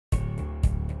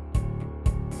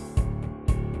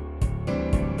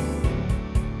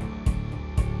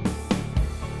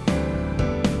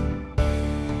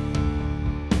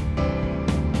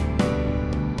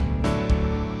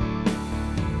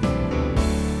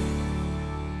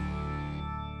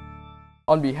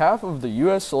On behalf of the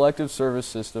U.S. Selective Service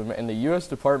System and the U.S.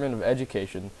 Department of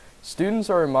Education, students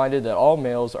are reminded that all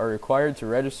males are required to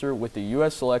register with the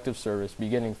U.S. Selective Service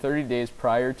beginning 30 days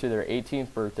prior to their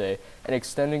 18th birthday and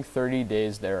extending 30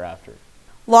 days thereafter.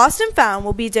 Lost and Found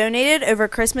will be donated over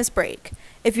Christmas break.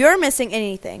 If you are missing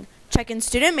anything, check in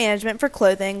student management for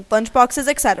clothing, lunchboxes,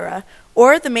 etc.,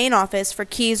 or the main office for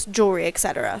keys, jewelry,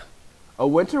 etc. A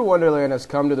winter wonderland has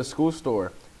come to the school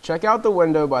store. Check out the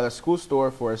window by the school store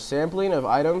for a sampling of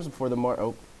items for the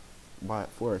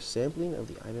for a sampling of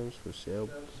the items for sale.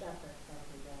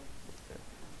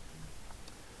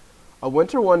 A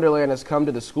winter wonderland has come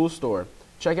to the school store.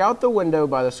 Check out the window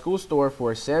by the school store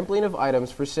for a sampling of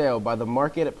items for sale by the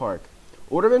market at Park.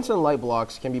 Ornaments and light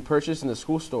blocks can be purchased in the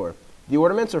school store. The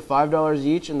ornaments are $5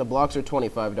 each and the blocks are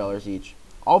 $25 each.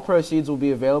 All proceeds will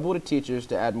be available to teachers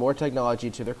to add more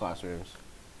technology to their classrooms.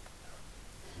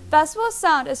 Festival of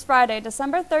Sound is Friday,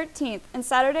 December 13th and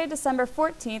Saturday, December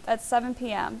 14th at 7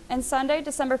 p.m. and Sunday,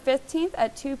 December 15th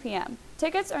at 2 p.m.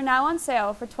 Tickets are now on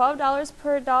sale for $12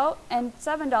 per adult and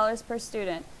 $7 per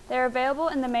student. They are available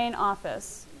in the main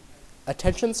office.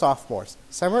 Attention sophomores,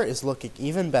 summer is looking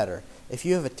even better. If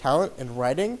you have a talent in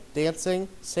writing, dancing,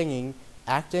 singing,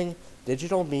 acting,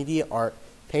 digital media art,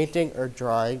 painting or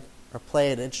drawing, or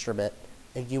play an instrument,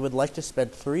 and you would like to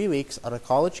spend 3 weeks on a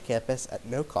college campus at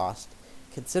no cost,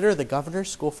 consider the Governor's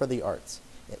School for the Arts.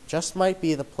 It just might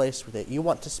be the place that you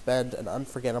want to spend an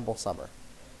unforgettable summer.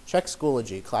 Check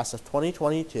Schoology, class of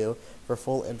 2022, for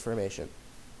full information.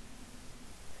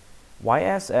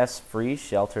 YSS Free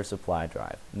Shelter Supply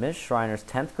Drive. Ms. Schreiner's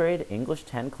 10th grade English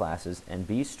 10 classes and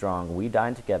Be Strong, We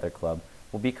Dine Together Club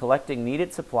will be collecting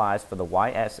needed supplies for the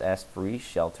YSS Free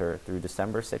Shelter through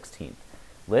December 16th.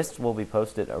 Lists will be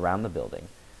posted around the building.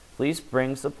 Please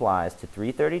bring supplies to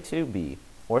 332B,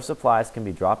 or supplies can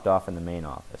be dropped off in the main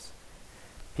office.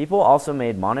 People also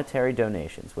made monetary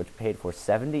donations, which paid for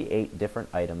 78 different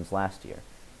items last year.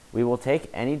 We will take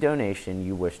any donation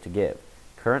you wish to give.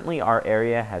 Currently, our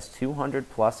area has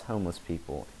 200+ homeless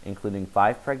people, including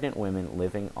 5 pregnant women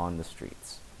living on the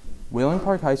streets. Wheeling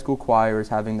Park High School Choir is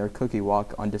having their cookie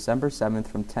walk on December 7th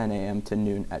from 10 a.m. to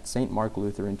noon at St. Mark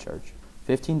Lutheran Church.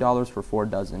 $15 for 4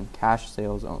 dozen, cash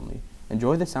sales only.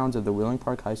 Enjoy the sounds of the Wheeling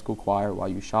Park High School Choir while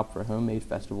you shop for homemade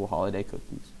festival holiday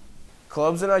cookies.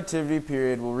 Clubs and activity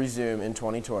period will resume in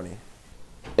 2020.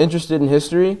 Interested in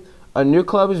history? A new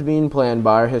club is being planned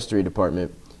by our history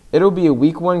department. It'll be a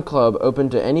week 1 club open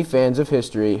to any fans of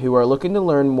history who are looking to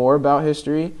learn more about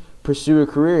history, pursue a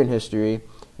career in history,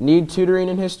 need tutoring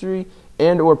in history,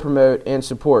 and or promote and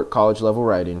support college-level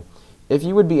writing. If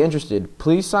you would be interested,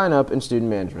 please sign up in student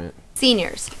management.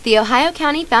 Seniors, the Ohio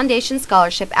County Foundation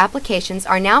Scholarship applications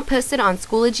are now posted on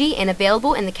Schoology and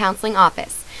available in the counseling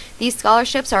office. These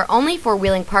scholarships are only for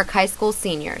Wheeling Park High School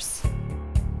seniors.